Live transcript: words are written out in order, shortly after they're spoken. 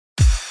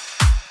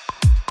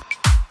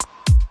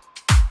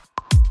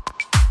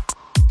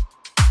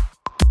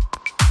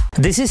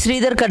This is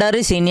Sridhar Kadari,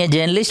 senior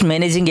journalist,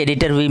 managing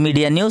editor, we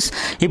media news.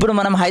 ఇప్పుడు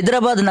మనం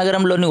హైదరాబాద్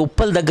నగరంలోని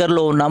ఉప్పల్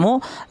దగ్గరలో ఉన్నాము.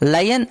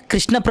 లయన్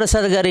కృష్ణ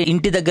ప్రసాద్ గారి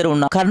ఇంటి దగ్గర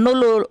ఉన్నాం.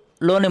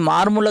 కర్నూలులోని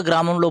మారుమూల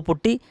గ్రామంలో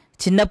పుట్టి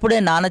చిన్నప్పుడే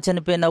నాన్న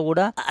చనిపోయినా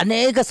కూడా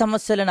అనేక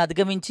సమస్యలను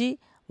అధిగమించి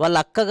వాళ్ళ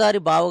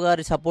అక్కగారి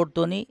బావగారి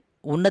సపోర్ట్తోని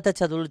ఉన్నత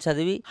చదువులు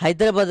చదివి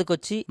హైదరాబాద్కి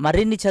వచ్చి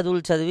మరిన్ని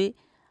చదువులు చదివి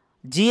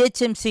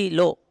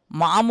జిహెచ్ఎంసిలో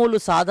మామూలు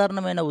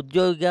సాధారణమైన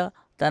ఉద్యోగిగా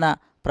తన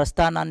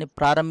ప్రస్థానాన్ని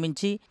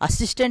ప్రారంభించి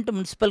అసిస్టెంట్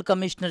మున్సిపల్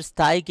కమిషనర్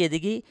స్థాయికి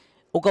ఎదిగి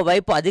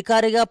ఒకవైపు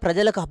అధికారిగా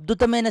ప్రజలకు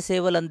అద్భుతమైన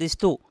సేవలు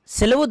అందిస్తూ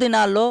సెలవు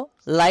దినాల్లో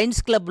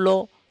లయన్స్ క్లబ్లో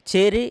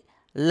చేరి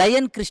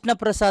లయన్ కృష్ణ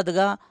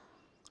ప్రసాద్గా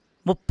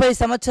 30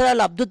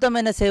 సంవత్సరాలు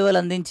అద్భుతమైన సేవలు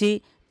అందించి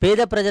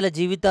పేద ప్రజల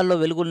జీవితాల్లో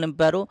వెలుగులు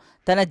నింపారు.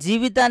 తన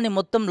జీవితాన్ని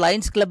మొత్తం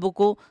లయన్స్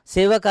క్లబ్కు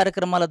సేవా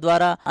కార్యక్రమాల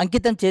ద్వారా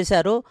అంకితం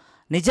చేశారు.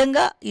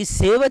 నిజంగా ఈ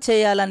సేవ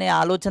చేయాలనే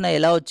ఆలోచన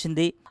ఎలా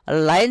వచ్చింది,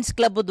 లయన్స్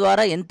క్లబ్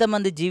ద్వారా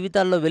ఎంతమంది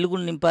జీవితాల్లో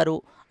వెలుగులు నింపారు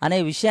అనే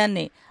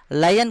విషయాన్ని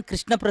లయన్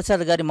కృష్ణ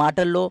ప్రసాద్ గారి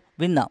మాటల్లో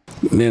విన్నాం.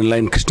 నేను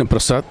lion Krishna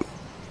Prasad,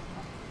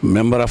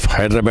 member of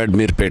Hyderabad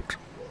Meerpet.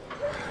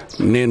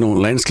 నేను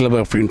Lions club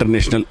of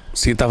international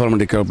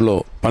Sitaphalmandi క్లబ్లో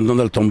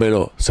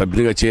 1990లో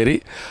సభ్యునిగా చేరి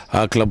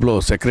ఆ క్లబ్లో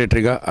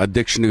సెక్రటరీగా,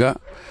 అధ్యక్షునిగా,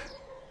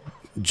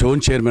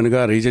 జోన్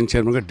చైర్మన్గా, రీజన్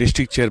చైర్మన్గా,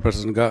 డిస్ట్రిక్ట్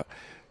చైర్పర్సన్గా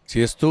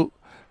చేస్తూ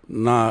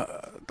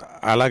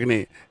అలాగనే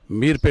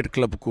మీర్పేట్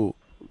క్లబ్కు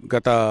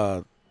గత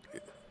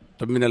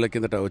 9 నెలల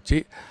కిందట వచ్చి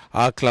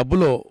ఆ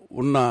క్లబ్లో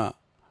ఉన్న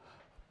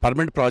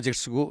పర్మనెంట్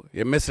ప్రాజెక్ట్స్కు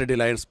ఎంఎస్ రెడ్డి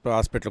లయన్స్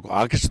హాస్పిటల్కు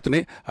ఆకర్షితుని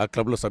ఆ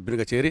క్లబ్లో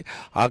సభ్యునిగా చేరి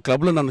ఆ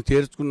క్లబ్లో నన్ను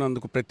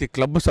చేర్చుకున్నందుకు ప్రతి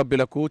క్లబ్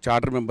సభ్యులకు,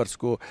 చార్టర్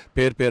మెంబర్స్కు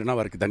పేరున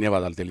వారికి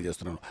ధన్యవాదాలు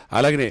తెలియజేస్తున్నాను.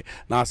 అలాగనే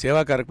నా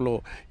సేవా కార్యక్రమంలో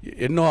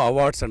ఎన్నో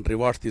అవార్డ్స్ అండ్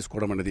రివార్డ్స్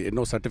తీసుకోవడం అనేది,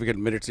 ఎన్నో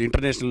certificate merits,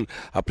 international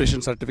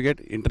appreciation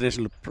certificate,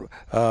 international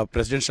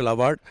presidential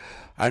award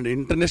and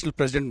international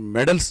president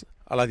medals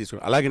అలా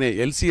తీసుకున్నాను. అలాగనే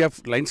ఎల్సీఎఫ్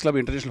లయన్స్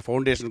క్లబ్ ఇంటర్నేషనల్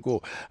ఫౌండేషన్కు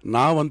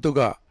నా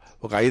వంతుగా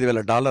ఒక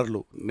 $5,000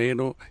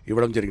 నేను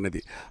ఇవ్వడం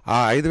జరిగినది. ఆ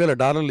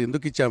 $5,000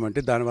 ఎందుకు ఇచ్చామంటే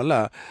దానివల్ల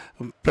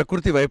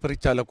ప్రకృతి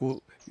వైపరీత్యాలకు,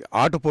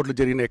 ఆటుపోట్లు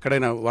జరిగిన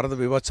ఎక్కడైనా వరద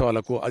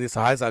విభోత్సవాలకు అది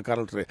సహాయ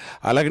సహకారాలు ఉంటాయి.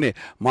 అలాగనే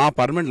మా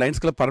పర్మనెంట్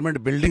లయన్స్ క్లబ్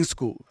పర్మనెంట్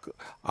బిల్డింగ్స్కు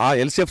ఆ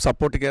ఎల్సీఎఫ్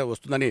సపోర్ట్గా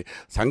వస్తుందని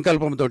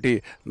సంకల్పంతో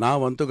నా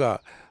వంతుగా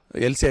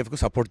ఎల్సీఎఫ్కు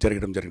సపోర్ట్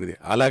జరగడం జరిగింది.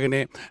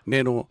 అలాగనే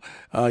నేను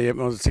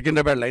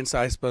Secunderabad Lions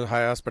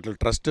hospital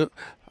trust,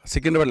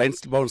 Secunderabad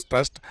Lions bounce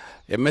trust,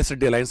 MS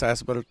Reddy Lions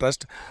hospital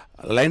trust,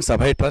 Lions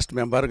Abhay trust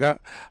మెంబర్గా,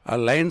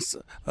 లయన్స్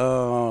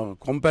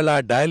కొంపెల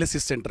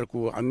డయాలిసిస్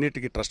సెంటర్కు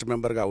అన్నిటికీ ట్రస్ట్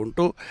మెంబర్గా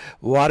ఉంటూ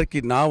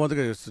వారికి నా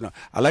వంతుగా చేస్తున్నాను.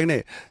 అలాగనే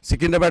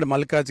సికింద్రాబాద్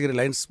మల్కాజ్గిరి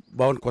లయన్స్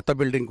భవన్ కొత్త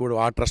బిల్డింగ్ కూడా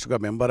ఆ ట్రస్ట్గా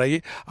మెంబర్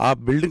అయ్యి ఆ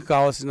బిల్డింగ్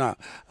కావాల్సిన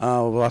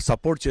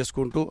సపోర్ట్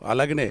చేసుకుంటూ,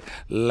 అలాగనే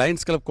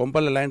Lions club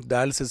Kompella Lions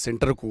dialysis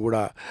సెంటర్కు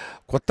కూడా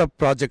కొత్త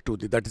ప్రాజెక్ట్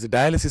ఉంది, దట్ ఈస్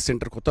డయాలిసిస్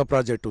సెంటర్ కొత్త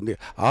ప్రాజెక్ట్ ఉంది.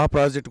 ఆ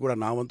ప్రాజెక్ట్ కూడా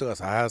నా వంతుగా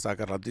సహాయ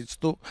సహకారాలు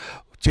అందిస్తూ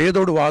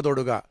చేదోడు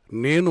వాదోడుగా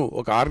నేను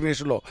ఒక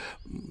ఆర్గనైజేషన్లో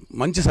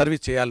మంచి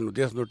సర్వీస్ చేయాలని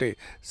ఉద్దేశంతో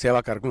సేవా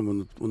కార్యక్రమం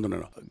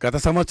ముందున్నాను. గత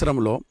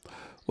సంవత్సరంలో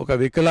ఒక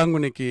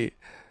వికలాంగునికి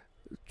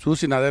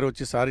చూసి నా దగ్గర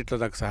వచ్చి, సార్ ఇట్లా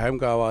నాకు సహాయం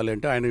కావాలి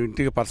అంటే, ఆయన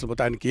ఇంటికి పర్సనల్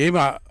పోతే ఆయనకి ఏమి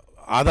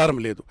ఆధారం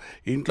లేదు,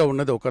 ఇంట్లో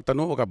ఉన్నది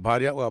ఒకతను, ఒక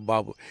భార్య, ఒక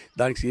బాబు,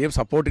 దానికి ఏం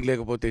సపోర్టింగ్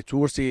లేకపోతే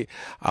చూసి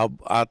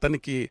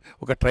అతనికి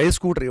ఒక ట్రై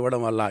స్కూటర్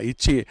ఇవ్వడం వల్ల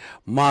ఇచ్చి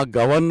మా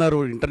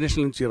గవర్నరు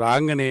ఇంటర్నేషనల్ నుంచి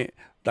రాగానే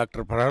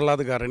డాక్టర్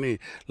ప్రహ్లాద్ గారని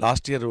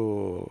లాస్ట్ ఇయర్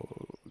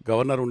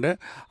గవర్నర్ ఉండే,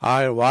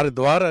 వారి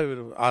ద్వారా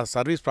ఆ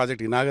సర్వీస్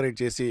ప్రాజెక్ట్ ఇనాగరేట్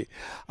చేసి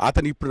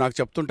అతను ఇప్పుడు నాకు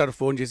చెప్తుంటారు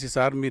ఫోన్ చేసి,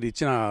 సార్ మీరు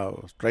ఇచ్చిన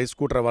ట్రై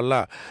స్కూటర్ వల్ల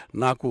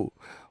నాకు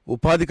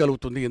ఉపాధి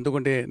కలుగుతుంది,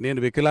 ఎందుకంటే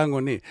నేను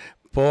వికలాంగుని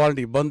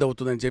పోవాలంటే ఇబ్బంది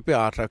అవుతుందని చెప్పి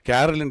ఆ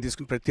క్యారెల్ని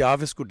తీసుకుని ప్రతి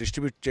ఆఫీస్కు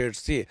డిస్ట్రిబ్యూట్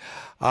చేసి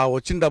ఆ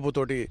వచ్చిన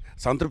డబ్బుతోటి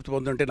సంతృప్తి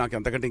పొందుంటే నాకు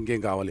ఎంతకంటే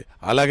ఇంకేం కావాలి.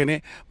 అలాగనే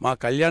మా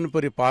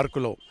కళ్యాణపురి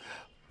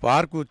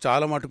పార్కు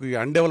చాలా మటుకు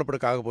అన్డెవలప్డ్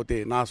కాకపోతే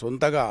నా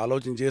సొంతగా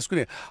ఆలోచన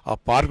చేసుకుని ఆ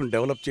పార్కును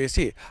డెవలప్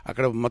చేసి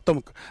అక్కడ మొత్తం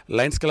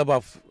లయన్స్ క్లబ్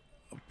ఆఫ్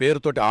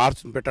పేరుతోటి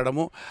ఆర్చ్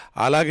పెట్టడము,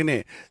 అలాగనే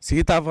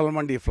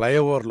సీతాఫలమండి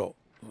ఫ్లైఓవర్లో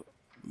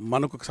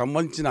మనకు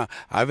సంబంధించిన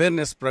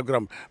awareness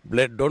programme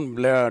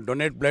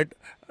donate blood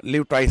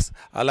live twice,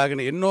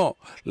 అలాగనే ఎన్నో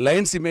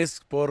లయన్స్ ఇమేజ్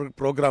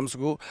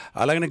ప్రోగ్రామ్స్కు,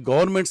 అలాగనే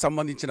గవర్నమెంట్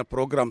సంబంధించిన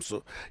ప్రోగ్రామ్స్,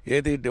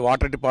 ఏది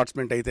వాటర్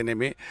డిపార్ట్మెంట్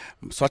అయితేనేమి,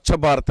 స్వచ్ఛ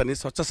భారత్ అని,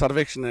 స్వచ్ఛ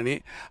సర్వేక్షణ అని,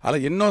 అలా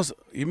ఎన్నో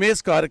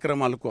ఇమేజ్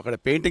కార్యక్రమాలకు అక్కడ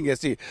పెయింటింగ్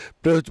వేసి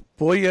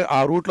పోయే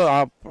ఆ రూట్లో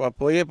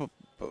పోయే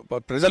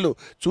ప్రజలు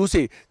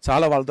చూసి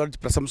చాలా వాళ్ళతో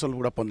ప్రశంసలు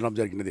కూడా పొందడం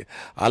జరిగినది.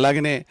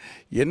 అలాగనే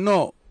ఎన్నో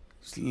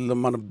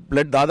మన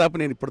బ్లడ్ దాదాపు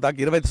నేను ఇప్పుడు దాకా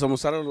 25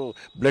 సంవత్సరాలు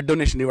బ్లడ్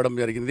డొనేషన్ ఇవ్వడం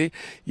జరిగింది.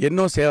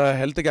 ఎన్నో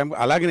హెల్త్ క్యాంప్,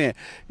 అలాగనే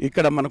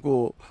ఇక్కడ మనకు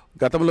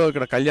గతంలో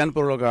ఇక్కడ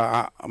కళ్యాణ్పూర్లో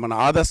మన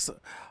ఆదర్శ్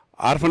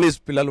ఆర్ఫనేజ్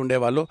పిల్లలు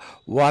ఉండేవాళ్ళు,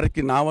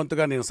 వారికి నా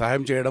వంతుగా నేను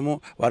సహాయం చేయడము,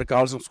 వారికి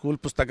కావాల్సిన స్కూల్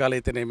పుస్తకాలు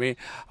అయితేనేమి,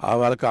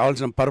 వాళ్ళకి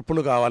కావాల్సిన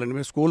పరుపులు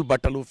కావాలనేమి, స్కూల్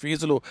బట్టలు,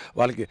 ఫీజులు,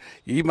 వాళ్ళకి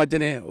ఈ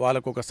మధ్యనే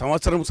వాళ్ళకు ఒక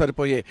సంవత్సరం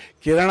సరిపోయే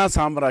కిరాణా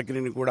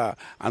సామాగ్రిని కూడా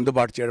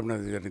అందుబాటు చేయడం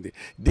జరిగింది.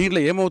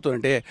 దీంట్లో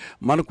ఏమవుతుందంటే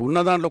మనకు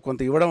ఉన్న దాంట్లో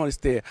కొంత ఇవ్వడం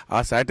ఇస్తే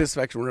ఆ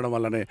సాటిస్ఫాక్షన్ ఉండడం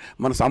వల్లనే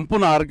మన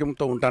సంపూర్ణ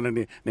ఆరోగ్యంతో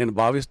ఉంటానని నేను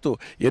భావిస్తూ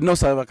ఎన్నో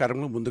సేవా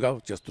కార్యక్రమాలు ముందుగా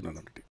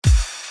చేస్తున్నాను.